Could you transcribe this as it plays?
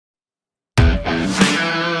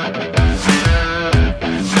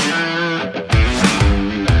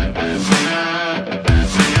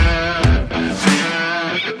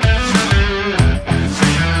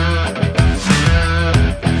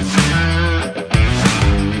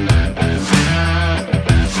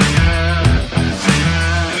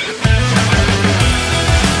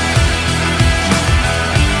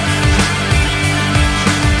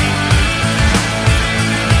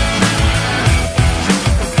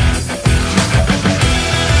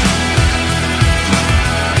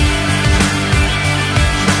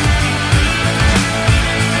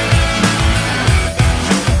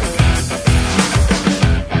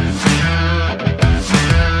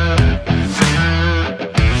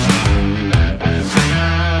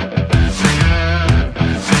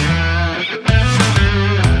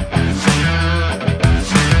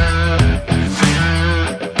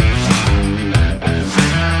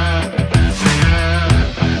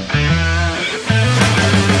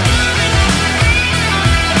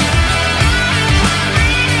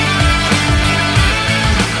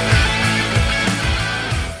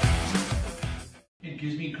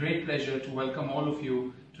Great pleasure to welcome all of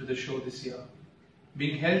you to the show this year.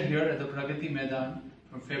 Being held here at the Pragati Maidan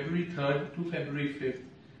from February 3rd to February 5th,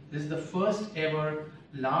 this is the first ever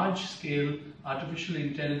large-scale artificial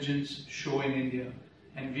intelligence show in India.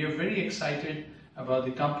 And we are very excited about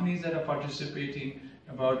the companies that are participating,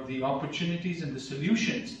 about the opportunities and the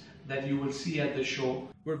solutions that you will see at the show.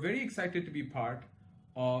 We're very excited to be part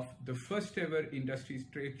of the first ever industry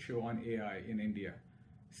trade show on AI in India.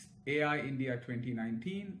 AI India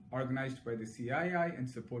 2019, organized by the CII and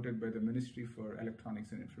supported by the Ministry for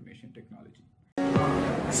Electronics and Information Technology.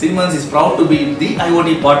 Siemens is proud to be the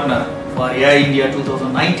IoT partner for AI India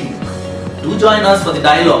 2019. Do join us for the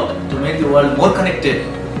dialogue to make the world more connected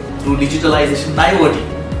through digitalization and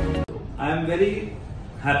IoT. I am very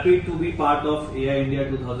happy to be part of AI India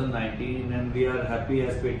 2019, and we are happy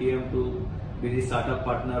as Paytm to be the startup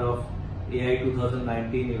partner of AI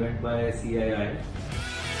 2019 event by CII.